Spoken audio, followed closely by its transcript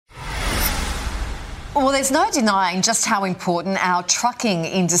Well, there's no denying just how important our trucking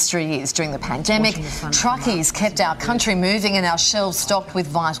industry is. During the pandemic, truckies kept our country moving and our shelves stocked with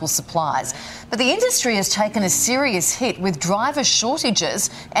vital supplies. But the industry has taken a serious hit with driver shortages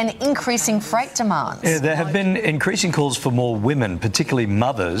and increasing freight demands. Yeah, there have been increasing calls for more women, particularly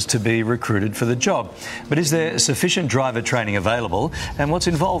mothers, to be recruited for the job. But is there sufficient driver training available, and what's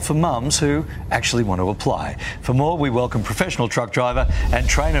involved for mums who actually want to apply? For more, we welcome professional truck driver and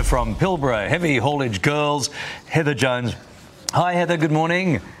trainer from Pilbara Heavy Haulage Girls, Heather Jones. Hi, Heather. Good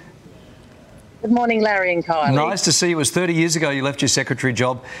morning. Good morning, Larry and Kylie. Nice to see you. It was 30 years ago you left your secretary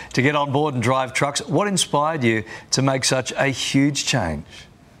job to get on board and drive trucks. What inspired you to make such a huge change?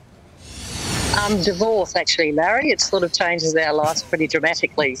 Divorce, actually, Larry. It sort of changes our lives pretty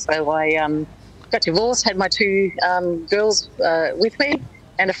dramatically. So I got divorced, had my two girls with me,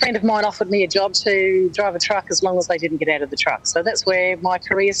 and a friend of mine offered me a job to drive a truck as long as they didn't get out of the truck. So that's where my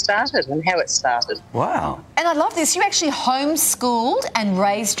career started and how it started. Wow. And I love this. You actually homeschooled and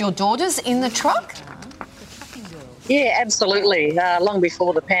raised your daughters in the truck? Yeah, absolutely. Long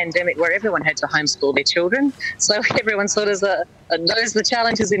before the pandemic, where everyone had to homeschool their children. So everyone sort of knows the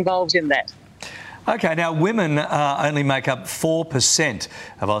challenges involved in that. OK, now women only make up 4%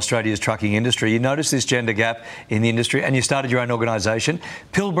 of Australia's trucking industry. You notice this gender gap in the industry and you started your own organisation,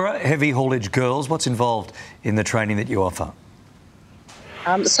 Pilbara Heavy Haulage Girls. What's involved in the training that you offer?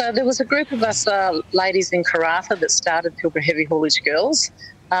 So there was a group of us ladies in Karratha that started Pilbara Heavy Haulage Girls.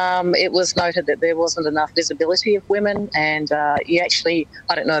 It was noted that there wasn't enough visibility of women, and you actually,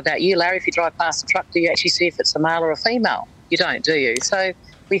 I don't know about you, Larry, if you drive past a truck, do you actually see if it's a male or a female? You don't, do you? So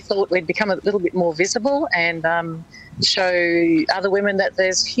we thought we'd become a little bit more visible and show other women that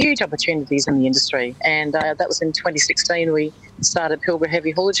there's huge opportunities in the industry. And that was in 2016 we started Pilbara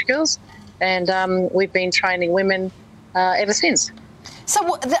Heavy Haulage Girls, and we've been training women ever since.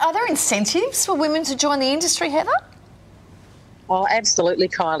 So are there incentives for women to join the industry, Heather? Oh, absolutely,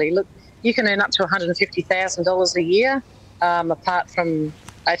 Kylie. Look, you can earn up to $150,000 a year, apart from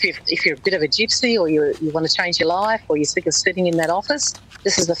if you're a bit of a gypsy or you want to change your life or you're sick of sitting in that office.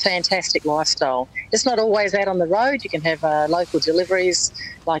 This is a fantastic lifestyle. It's not always out on the road. You can have local deliveries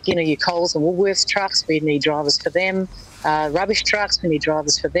like, your Coles and Woolworths trucks. We need drivers for them. Rubbish trucks, we need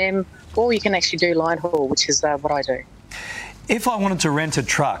drivers for them. Or you can actually do line haul, which is what I do. If I wanted to rent a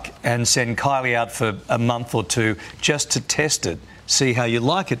truck and send Kylie out for a month or two just to test it, see how you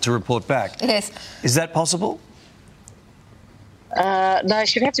like it, to report back. Yes. Is that possible? No,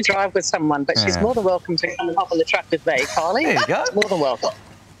 she'd have to drive with someone, but she's more than welcome to come and hop on the truck with me, Kylie. There you go. More than welcome.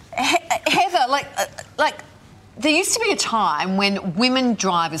 Heather, there used to be a time when women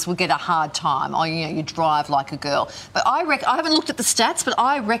drivers would get a hard time. Oh, you drive like a girl. But I haven't looked at the stats, but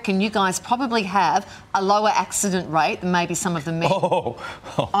I reckon you guys probably have a lower accident rate than maybe some of the men.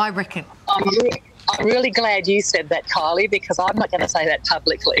 I reckon. I'm really glad you said that, Kylie, because I'm not going to say that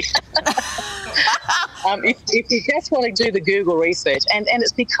publicly. If you just want to do the Google research, and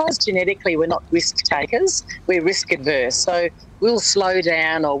it's because genetically we're not risk takers, we're risk adverse. So we'll slow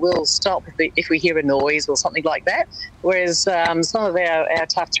down or we'll stop if we hear a noise or something like that. Whereas some of our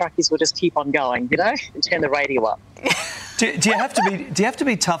tough truckies will just keep on going, and turn the radio up. Do you have to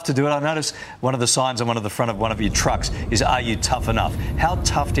be tough to do it? I notice one of the signs on one of the front of one of your trucks is, "Are you tough enough?" How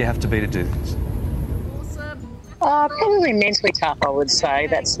tough do you have to be to do this? Probably mentally tough, I would say.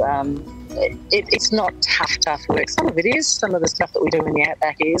 That's it's not tough work. Some of it is. Some of the stuff that we do in the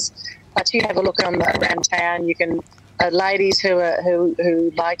outback is. But you have a look around town. You can ladies who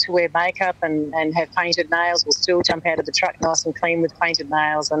like to wear makeup and have painted nails will still jump out of the truck nice and clean with painted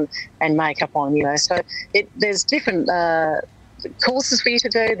nails and makeup on. So there's different courses for you to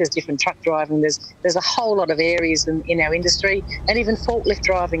do. There's different truck driving. There's a whole lot of areas in our industry, and even forklift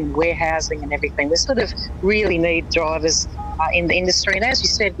driving and warehousing and everything. We sort of really need drivers in the industry. And as you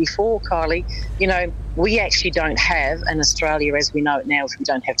said before, Kylie, we actually don't have in Australia, as we know it now, if we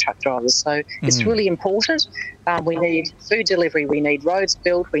don't have truck drivers. So it's really important. We need food delivery. We need roads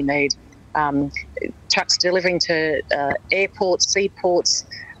built. We need trucks delivering to airports, seaports,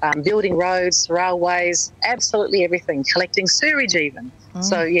 building roads, railways, absolutely everything, collecting sewage even.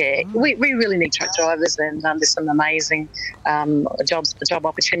 So, we really need truck drivers, and there's some amazing job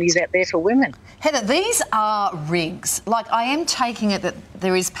opportunities out there for women. Heather, these are rigs. I am taking it that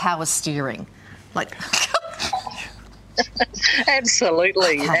there is power steering.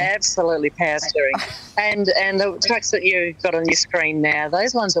 Absolutely power steering. And the trucks that you've got on your screen now,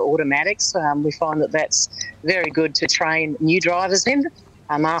 those ones are automatics. We find that that's very good to train new drivers in.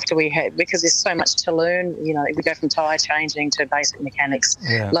 Because there's so much to learn, we go from tyre changing to basic mechanics,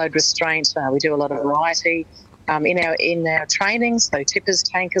 load restraint. We do a lot of variety in our training, so tippers,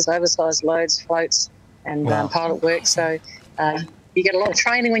 tankers, oversized loads, floats, and Wow. pilot work. So you get a lot of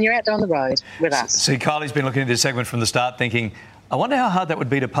training when you're out there on the road with us. See, Kylie's been looking at this segment from the start thinking, I wonder how hard that would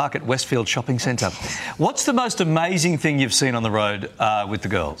be to park at Westfield Shopping Centre. What's the most amazing thing you've seen on the road with the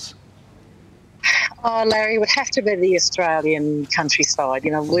girls? Oh, Larry, it would have to be the Australian countryside.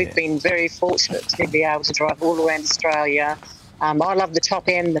 You know, we've been very fortunate to be able to drive all around Australia. I love the top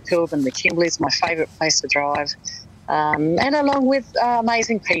end, the Pilbara, the Kimberley's my favourite place to drive. And along with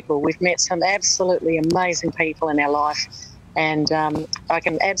amazing people. We've met some absolutely amazing people in our life. And I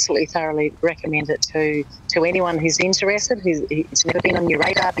can absolutely thoroughly recommend it to anyone who's interested, who's never been on your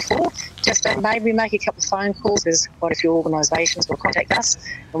radar before. Just maybe make a couple of phone calls. There's quite a few organisations will contact us,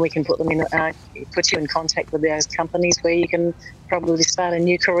 and we can put you in contact with those companies where you can probably start a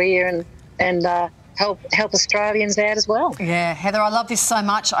new career and help Australians out as well. Yeah, Heather, I love this so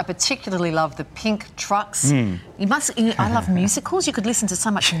much. I particularly love the pink trucks. I love musicals. You could listen to so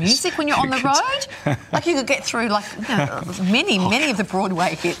much music when you're on the road. Like you could get through many of the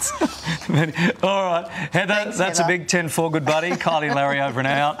Broadway hits. All right, Heather, Thanks, that's Heather. a big 10-4 good buddy. Kylie and Larry over and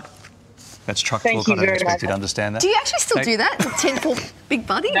out. That's truck Thank talk. you I don't very expect much. you to understand that. Do you actually still do that? 10-4 big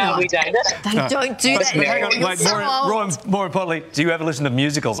buddy? No, we don't. They don't do that. Hang on, You're wait, so old. more importantly, do you ever listen to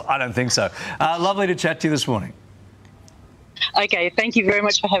musicals? I don't think so. Lovely to chat to you this morning. Okay, thank you very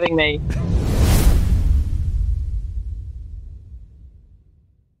much for having me.